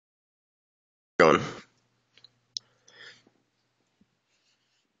going.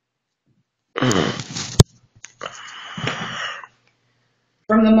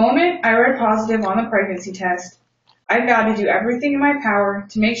 From the moment I read positive on the pregnancy test, I vowed to do everything in my power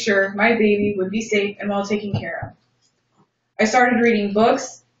to make sure my baby would be safe and well taken care of. I started reading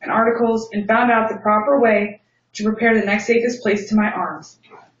books and articles and found out the proper way to prepare the next safest place to my arms,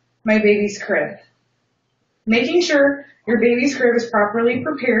 my baby's crib. Making sure your baby's crib is properly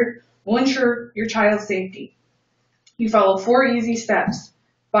prepared will ensure your child's safety. You follow 4 easy steps: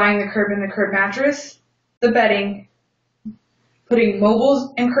 buying the crib and the crib mattress, the bedding, putting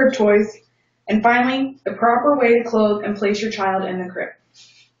mobiles and crib toys, and finally, the proper way to clothe and place your child in the crib.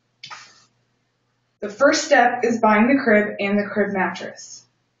 The first step is buying the crib and the crib mattress.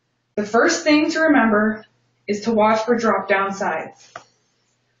 The first thing to remember is to watch for drop-down sides.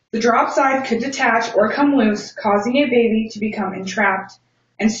 The drop side could detach or come loose, causing a baby to become entrapped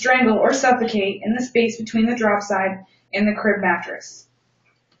and strangle or suffocate in the space between the drop side and the crib mattress.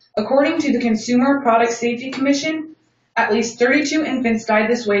 According to the Consumer Product Safety Commission, at least 32 infants died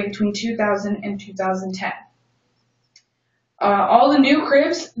this way between 2000 and 2010. All the new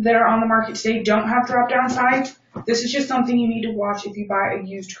cribs that are on the market today don't have drop-down sides. This is just something you need to watch if you buy a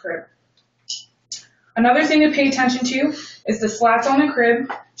used crib. Another thing to pay attention to is the slats on the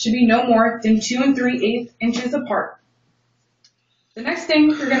crib should be no more than 2 3/8 inches apart. The next thing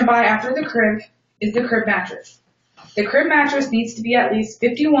you're going to buy after the crib is the crib mattress. The crib mattress needs to be at least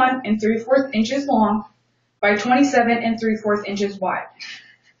 51 3/4 inches long by 27 3/4 inches wide.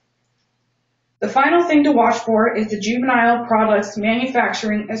 The final thing to watch for is the Juvenile Products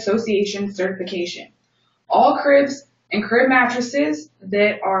Manufacturing Association certification. All cribs and crib mattresses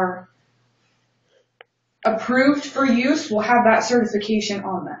that are approved for use will have that certification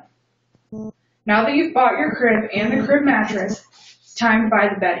on them. Now that you've bought your crib and the crib mattress, it's time to buy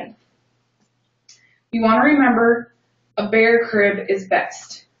the bedding. You want to remember a bare crib is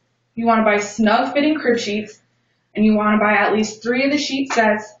best. You want to buy snug fitting crib sheets, and you want to buy at least 3 of the sheet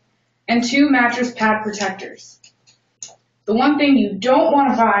sets and 2 mattress pad protectors. The one thing you don't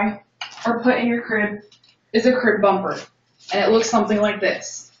want to buy or put in your crib is a crib bumper, and it looks something like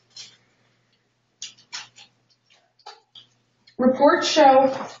this. Reports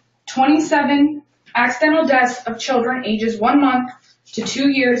show 27 accidental deaths of children ages 1 month to 2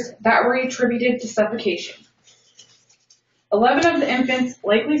 years that were attributed to suffocation. 11 of the infants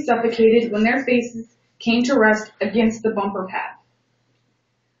likely suffocated when their faces came to rest against the bumper pad.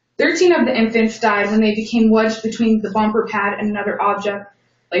 13 of the infants died when they became wedged between the bumper pad and another object,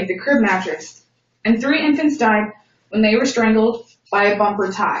 like the crib mattress. And 3 infants died when they were strangled by a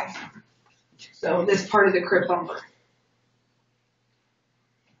bumper tie. So this part of the crib bumper.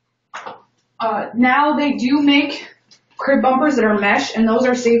 Now they do make crib bumpers that are mesh, and those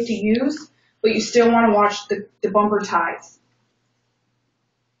are safe to use, but you still want to watch the bumper ties.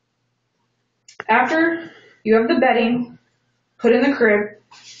 After you have the bedding put in the crib,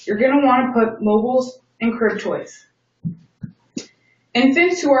 you're going to want to put mobiles and crib toys.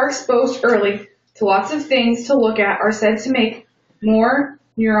 Infants who are exposed early to lots of things to look at are said to make more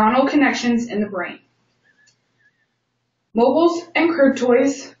neuronal connections in the brain. Mobiles and crib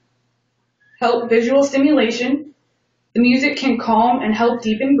toys help visual stimulation. The music can calm and help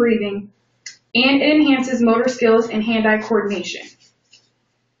deepen breathing, and it enhances motor skills and hand-eye coordination.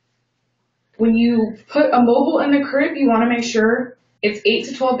 When you put a mobile in the crib, you want to make sure it's 8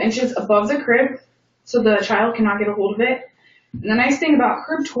 to 12 inches above the crib so the child cannot get a hold of it. And the nice thing about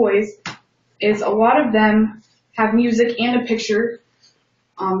crib toys is a lot of them have music and a picture.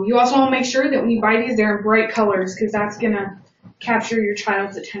 You also want to make sure that when you buy these, they're in bright colors because that's going to capture your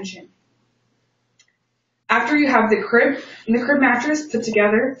child's attention. After you have the crib and the crib mattress put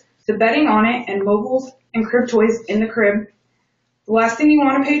together, the bedding on it, and mobiles and crib toys in the crib, the last thing you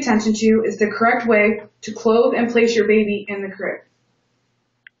want to pay attention to is the correct way to clothe and place your baby in the crib.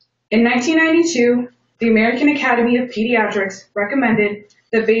 In 1992, the American Academy of Pediatrics recommended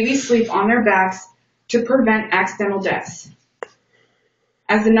that babies sleep on their backs to prevent accidental deaths.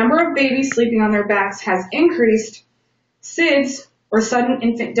 As the number of babies sleeping on their backs has increased, SIDS, or sudden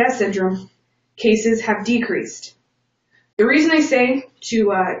infant death syndrome, cases have decreased. The reason they say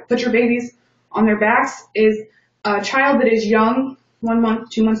to put your babies on their backs is a child that is young, 1 month,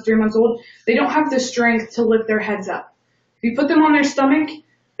 2 months, 3 months old, they don't have the strength to lift their heads up. If you put them on their stomach,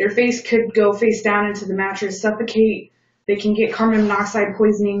 their face could go face down into the mattress, suffocate, they can get carbon monoxide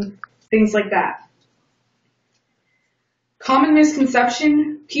poisoning, things like that. Common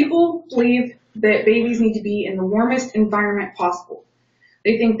misconception, people believe that babies need to be in the warmest environment possible.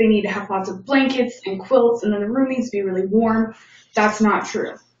 They think they need to have lots of blankets and quilts, and then the room needs to be really warm. That's not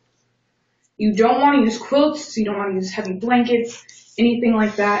true. You don't want to use quilts, you don't want to use heavy blankets, anything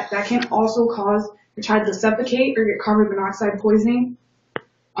like that. That can also cause your child to suffocate or get carbon monoxide poisoning.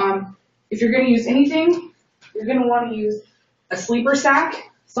 If you're going to use anything, you're going to want to use a sleeper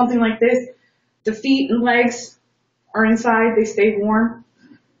sack, something like this. The feet and legs are inside, they stay warm.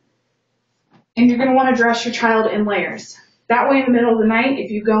 And you're going to want to dress your child in layers. That way in the middle of the night, if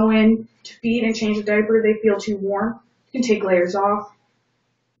you go in to feed and change a diaper, they feel too warm, you can take layers off.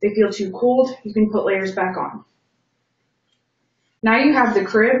 They feel too cold, you can put layers back on. Now you have the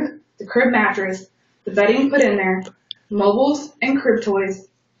crib mattress, the bedding put in there, mobiles and crib toys,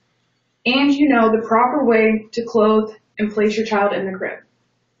 and you know the proper way to clothe and place your child in the crib.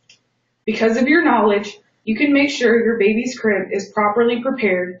 Because of your knowledge, you can make sure your baby's crib is properly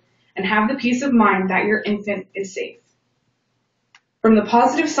prepared and have the peace of mind that your infant is safe. From the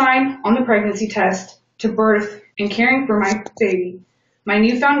positive sign on the pregnancy test to birth and caring for my baby, my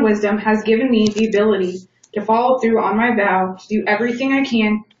newfound wisdom has given me the ability to follow through on my vow to do everything I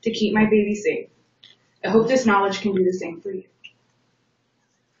can to keep my baby safe. I hope this knowledge can do the same for you.